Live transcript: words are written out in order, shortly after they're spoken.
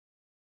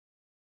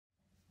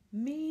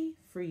Me,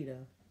 Frida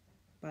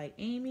by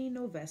Amy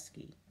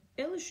Novesky.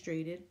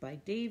 Illustrated by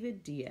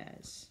David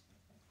Diaz.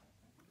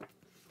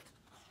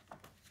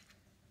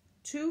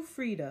 To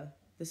Frida,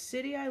 the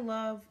city I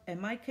love,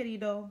 and my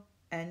querido,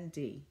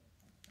 N.D.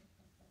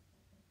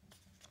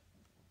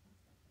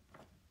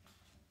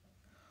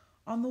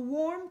 On the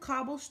warm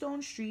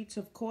cobblestone streets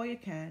of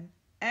Coyoacán,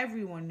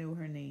 everyone knew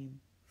her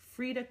name,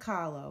 Frida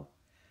Kahlo.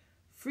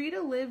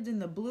 Frida lived in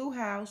the blue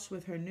house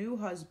with her new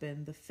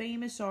husband, the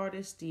famous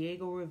artist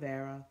Diego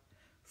Rivera.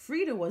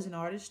 Frida was an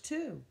artist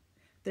too.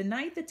 The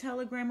night the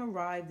telegram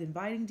arrived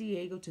inviting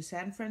Diego to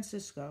San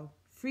Francisco,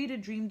 Frida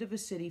dreamed of a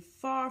city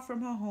far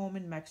from her home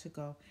in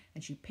Mexico,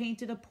 and she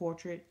painted a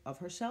portrait of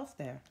herself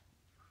there.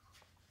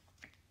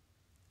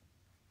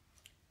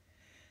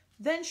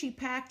 Then she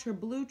packed her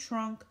blue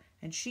trunk,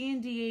 and she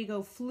and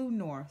Diego flew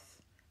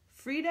north.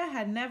 Frida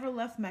had never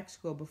left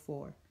Mexico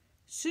before.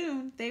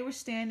 Soon, they were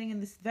standing in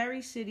this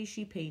very city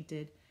she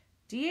painted.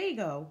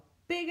 Diego,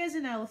 big as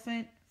an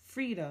elephant,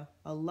 Frida,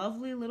 a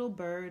lovely little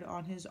bird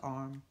on his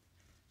arm.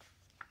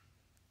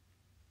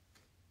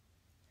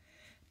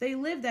 They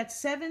lived at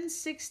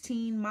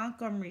 716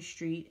 Montgomery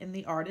Street in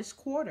the Artist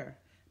Quarter.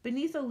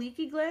 Beneath a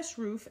leaky glass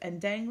roof and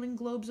dangling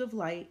globes of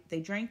light, they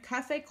drank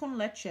café con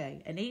leche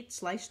and ate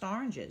sliced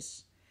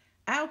oranges.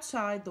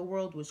 Outside, the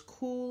world was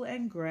cool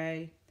and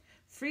gray.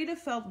 Frida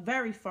felt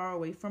very far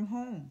away from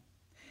home.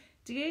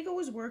 Diego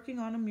was working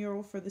on a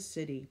mural for the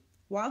city.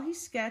 While he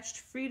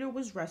sketched, Frida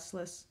was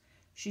restless.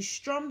 She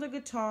strummed a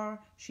guitar.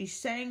 She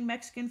sang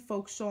Mexican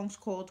folk songs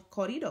called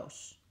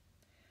corridos.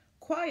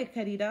 Quiet,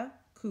 querida,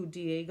 cooed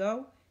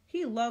Diego.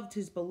 He loved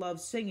his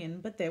beloved singing,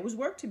 but there was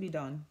work to be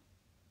done.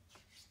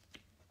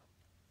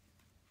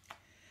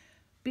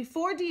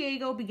 Before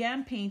Diego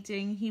began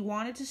painting, he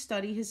wanted to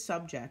study his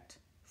subject.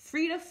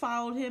 Frida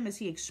followed him as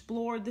he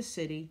explored the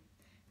city.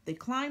 They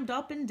climbed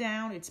up and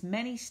down its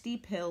many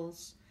steep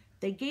hills.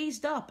 They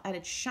gazed up at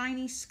its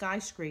shiny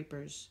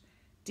skyscrapers.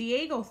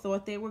 Diego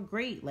thought they were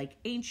great, like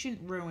ancient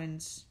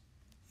ruins.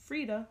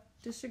 Frida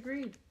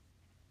disagreed.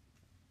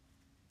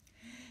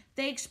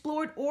 They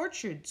explored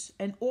orchards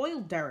and oil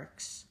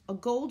derricks, a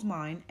gold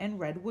mine, and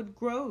redwood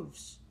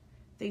groves.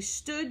 They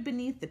stood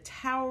beneath the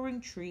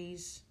towering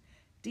trees.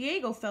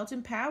 Diego felt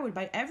empowered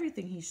by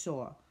everything he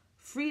saw.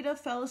 Frida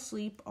fell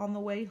asleep on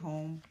the way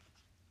home.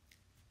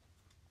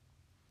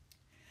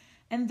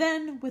 And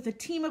then, with a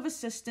team of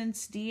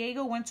assistants,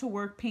 Diego went to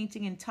work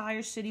painting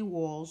entire city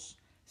walls.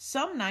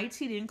 Some nights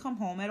he didn't come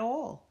home at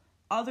all.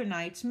 Other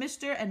nights,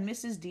 Mr. and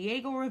Mrs.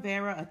 Diego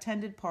Rivera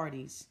attended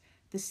parties.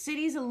 The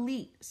city's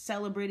elite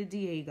celebrated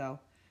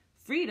Diego.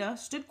 Frida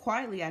stood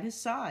quietly at his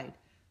side.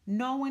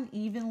 No one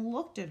even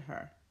looked at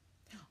her.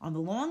 On the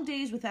long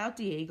days without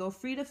Diego,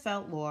 Frida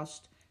felt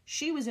lost.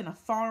 She was in a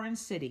foreign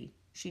city.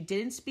 She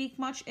didn't speak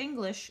much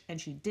English,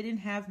 and she didn't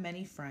have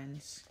many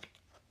friends.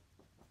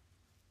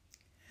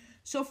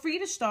 So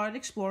Frida started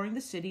exploring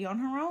the city on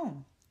her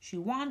own. She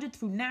wandered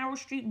through narrow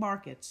street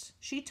markets.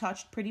 She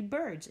touched pretty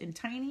birds in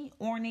tiny,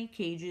 ornate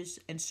cages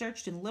and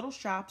searched in little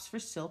shops for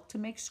silk to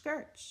make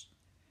skirts.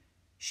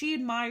 She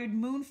admired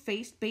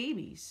moon-faced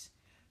babies.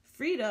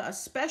 Frida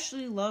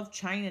especially loved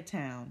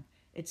Chinatown.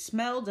 It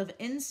smelled of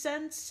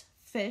incense,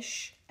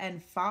 fish,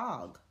 and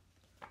fog.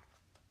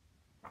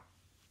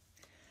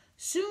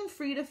 Soon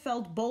Frida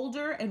felt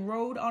bolder and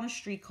rode on a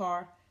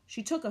streetcar.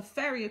 She took a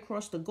ferry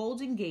across the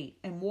Golden Gate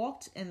and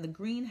walked in the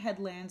green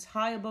headlands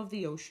high above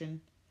the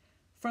ocean.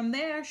 From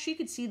there, she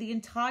could see the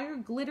entire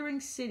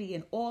glittering city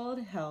and all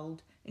it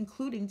held,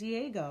 including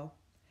Diego.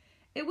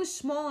 It was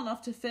small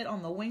enough to fit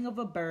on the wing of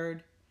a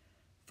bird.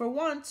 For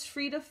once,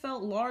 Frida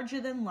felt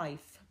larger than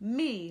life.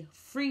 Me,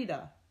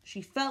 Frida.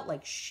 She felt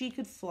like she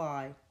could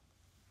fly.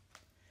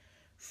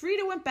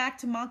 Frida went back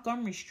to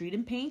Montgomery Street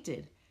and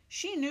painted.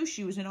 She knew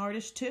she was an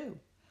artist too.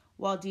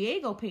 While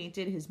Diego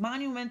painted his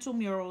monumental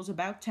murals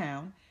about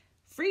town,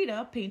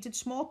 Frida painted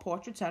small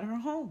portraits at her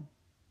home.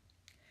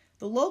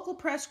 The local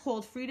press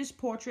called Frida's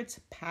portraits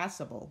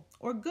passable,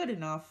 or good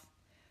enough.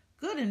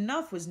 Good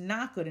enough was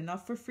not good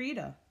enough for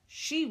Frida.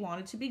 She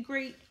wanted to be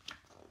great.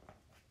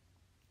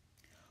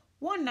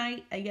 One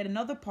night, at yet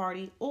another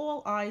party,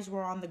 all eyes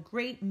were on the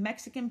great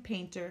Mexican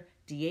painter,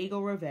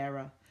 Diego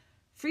Rivera.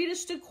 Frida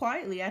stood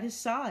quietly at his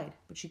side,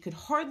 but she could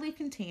hardly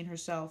contain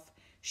herself.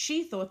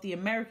 She thought the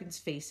Americans'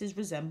 faces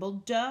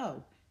resembled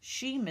dough.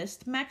 She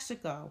missed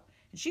Mexico,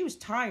 and she was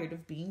tired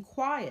of being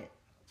quiet.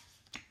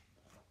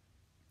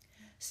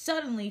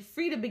 Suddenly,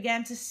 Frida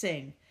began to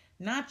sing,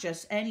 not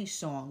just any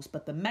songs,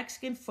 but the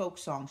Mexican folk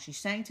songs she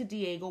sang to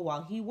Diego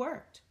while he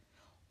worked.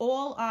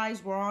 All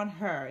eyes were on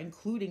her,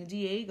 including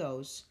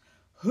Diego's.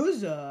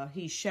 "Huzzah!"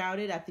 he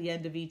shouted at the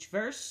end of each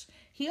verse.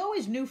 He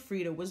always knew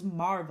Frida was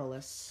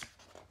marvelous.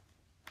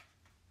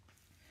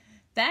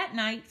 That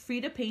night,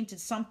 Frida painted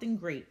something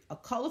great, a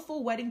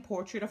colorful wedding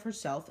portrait of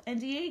herself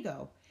and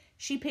Diego.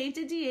 She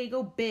painted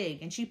Diego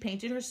big and she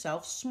painted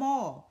herself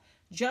small,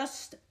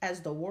 just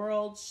as the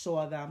world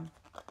saw them.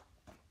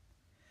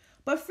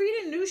 But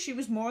Frida knew she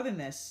was more than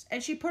this,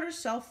 and she put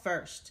herself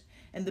first.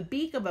 In the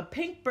beak of a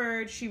pink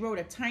bird, she wrote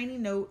a tiny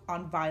note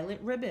on violet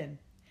ribbon.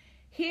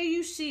 Here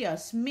you see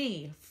us,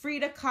 me,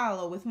 Frida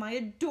Kahlo, with my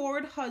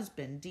adored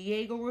husband,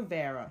 Diego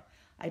Rivera.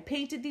 I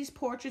painted these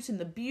portraits in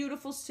the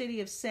beautiful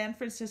city of San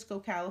Francisco,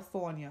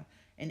 California,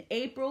 in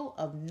April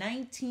of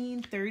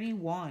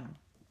 1931.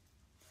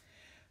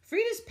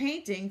 Frida's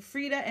painting,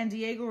 Frida and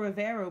Diego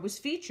Rivera, was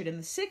featured in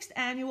the 6th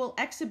annual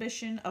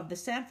exhibition of the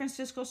San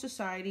Francisco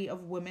Society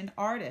of Women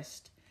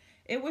Artists.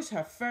 It was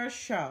her first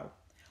show.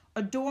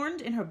 Adorned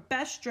in her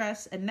best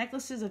dress and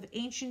necklaces of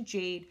ancient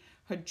jade,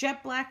 her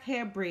jet black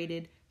hair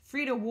braided,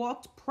 Frida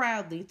walked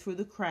proudly through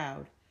the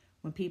crowd.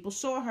 When people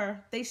saw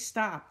her, they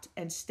stopped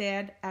and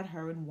stared at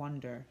her in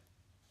wonder.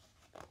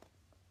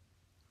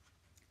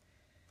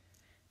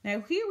 Now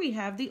here we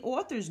have the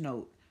author's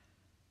note.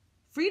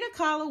 Frida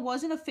Kahlo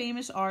wasn't a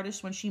famous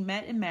artist when she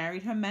met and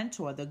married her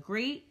mentor, the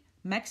great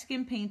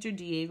Mexican painter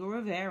Diego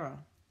Rivera.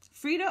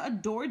 Frida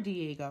adored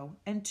Diego,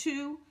 and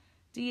to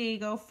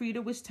Diego,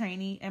 Frida was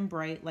tiny and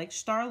bright like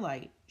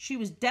starlight. She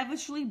was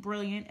devilishly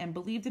brilliant and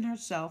believed in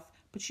herself,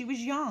 but she was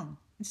young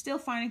and still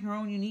finding her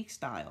own unique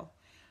style.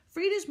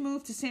 Frida's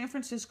move to San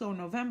Francisco in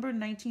November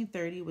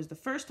 1930 was the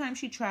first time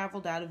she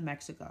traveled out of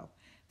Mexico.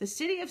 The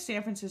city of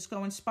San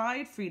Francisco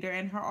inspired Frida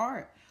and her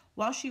art.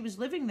 While she was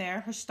living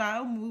there, her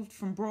style moved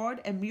from broad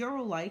and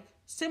mural-like,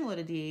 similar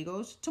to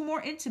Diego's, to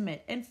more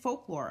intimate and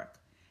folkloric.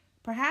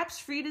 Perhaps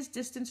Frida's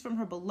distance from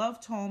her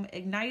beloved home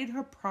ignited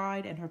her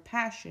pride and her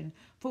passion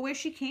for where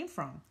she came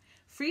from.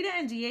 Frida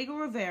and Diego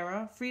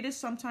Rivera, Frida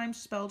sometimes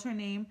spelled her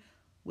name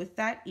with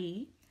that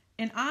E,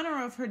 in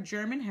honor of her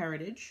German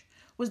heritage,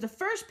 was the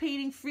first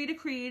painting Frida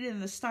created in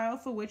the style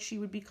for which she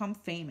would become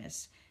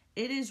famous.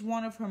 It is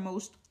one of her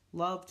most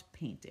loved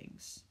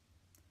paintings.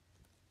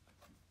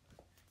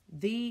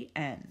 The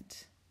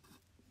end.